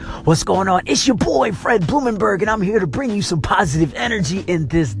What's going on? It's your boy Fred Blumenberg, and I'm here to bring you some positive energy in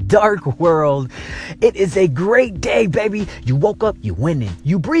this dark world. It is a great day, baby. You woke up, you winning.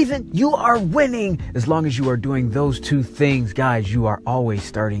 You breathing, you are winning. As long as you are doing those two things, guys, you are always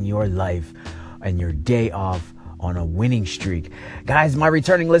starting your life and your day off on a winning streak. Guys, my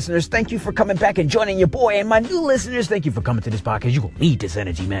returning listeners, thank you for coming back and joining your boy. And my new listeners, thank you for coming to this podcast. You're going to need this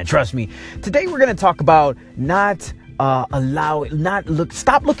energy, man. Trust me. Today, we're going to talk about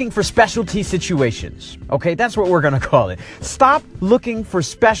stop looking for specialty situations. Okay, that's what we're gonna call it. Stop looking for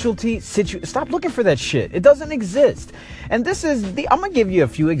stop looking for that shit. It doesn't exist. And I'm gonna give you a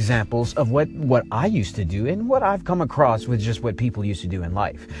few examples of what I used to do and what I've come across with just what people used to do in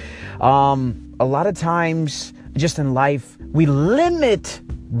life. A lot of times, just in life, we limit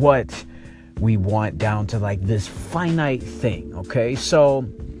what we want down to like this finite thing. Okay, so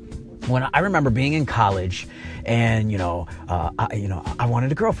when I remember being in college, and I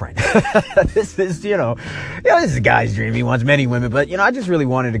wanted a girlfriend. This is a guy's dream. He wants many women, but I just really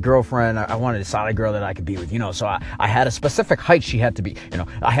wanted a girlfriend. I wanted a solid girl that I could be with. So I had a specific height she had to be.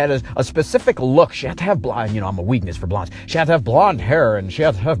 I had a specific look. She had to have blonde. I'm a weakness for blondes. She had to have blonde hair, and she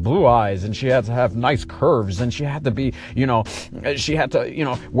had to have blue eyes, and she had to have nice curves, and she had to be, she had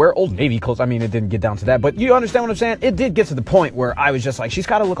to, wear Old Navy clothes. I mean, it didn't get down to that, but you understand what I'm saying? It did get to the point where I was just like, she's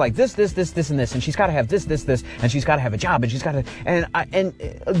got to look like this, and this, and she's got to have this, and she's got to have a job, and she's got to, and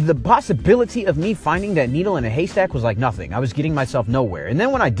the possibility of me finding that needle in a haystack was like nothing. I was getting myself nowhere. And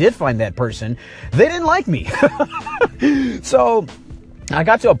then when I did find that person, they didn't like me. So I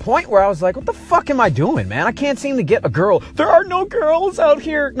got to a point where I was like, what the fuck am I doing, man? I can't seem to get a girl. There are no girls out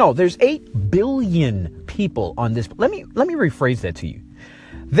here. No, there's 8 billion people on this. Let me rephrase that to you.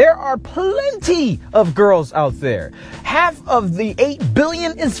 There are plenty of girls out there. Half of the 8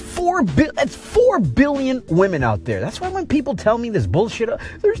 billion is 4 billion women out there. That's why when people tell me this bullshit,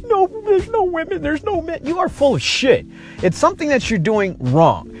 there's no women, there's no men, you are full of shit. It's something that you're doing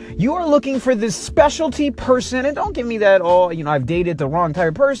wrong. You are looking for this specialty person, and don't give me that, I've dated the wrong type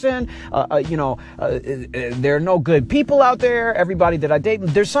of person. There are no good people out there. Everybody that I date,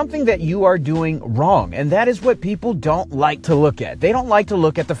 there's something that you are doing wrong. And that is what people don't like to look at. They don't like to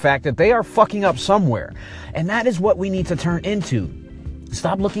look at the fact that they are fucking up somewhere. And that is what we need to turn into.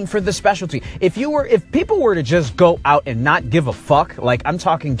 Stop looking for the specialty. If people were to just go out and not give a fuck, like I'm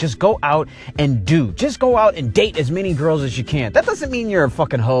talking, just go out and go out and date as many girls as you can. That doesn't mean you're a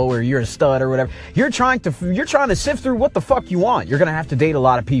fucking hoe or you're a stud or whatever. You're trying to sift through what the fuck you want. You're going to have to date a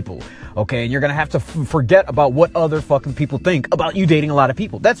lot of people. Okay, and you're going to have to forget about what other fucking people think about you dating a lot of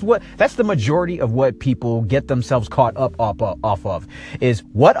people. That's the majority of what people get themselves caught up off of, is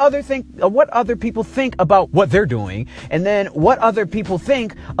what other people think about what they're doing, and then what other people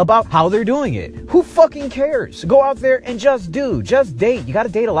think about how they're doing it. Who fucking cares? Go out there and just date. You got to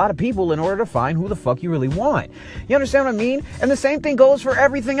date a lot of people in order to find who the fuck you really want. You understand what I mean? And the same thing goes for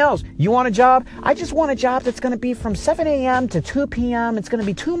everything else. You want a job? I just want a job that's going to be from 7 a.m. to 2 p.m. It's going to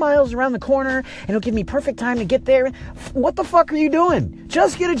be 2 miles around the corner, and it'll give me perfect time to get there. What the fuck are you doing?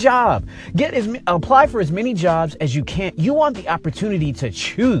 Just get a job. Apply for as many jobs as you can. You want the opportunity to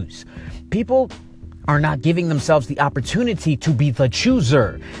choose. People are not giving themselves the opportunity to be the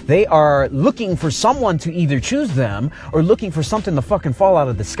chooser. They are looking for someone to either choose them or looking for something to fucking fall out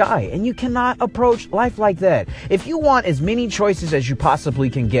of the sky. And you cannot approach life like that. If you want as many choices as you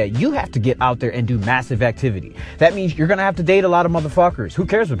possibly can get, you have to get out there and do massive activity. That means you're going to have to date a lot of motherfuckers. Who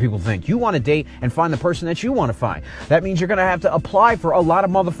cares what people think? You want to date and find the person that you want to find. That means you're going to have to apply for a lot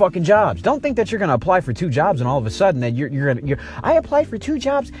of motherfucking jobs. Don't think that you're going to apply for 2 jobs and all of a sudden that I applied for 2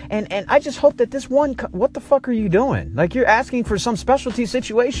 jobs and I just hope that this one. What the fuck are you doing? Like, you're asking for some specialty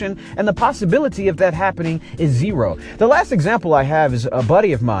situation, and the possibility of that happening is 0. The last example I have is a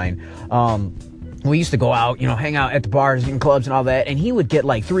buddy of mine. We used to go out, hang out at the bars and clubs and all that, and he would get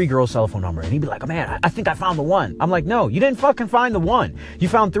like 3 girls' cell phone number, and he'd be like, oh, man, I think I found the one. I'm like, no, you didn't fucking find the one. You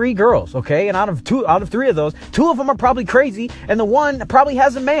found 3 girls, okay? And out of 3 of those, 2 of them are probably crazy, and the one probably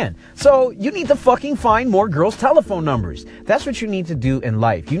has a man. So you need to fucking find more girls' telephone numbers. That's what you need to do in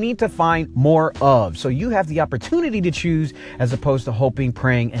life. You need to find more of, so you have the opportunity to choose, as opposed to hoping,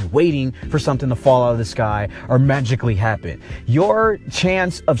 praying, and waiting for something to fall out of the sky or magically happen. Your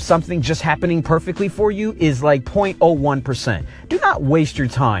chance of something just happening perfectly for you is like 0.01%. Do not waste your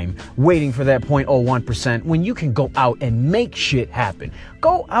time waiting for that 0.01% when you can go out and make shit happen.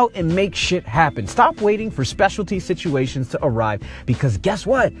 Go out and make shit happen. Stop waiting for specialty situations to arrive, because guess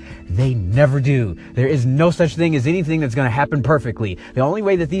what? They never do. There is no such thing as anything that's going to happen perfectly. The only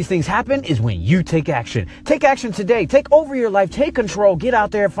way that these things happen is when you take action. Take action today. Take over your life. Take control. Get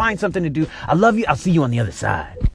out there. Find something to do. I love you. I'll see you on the other side.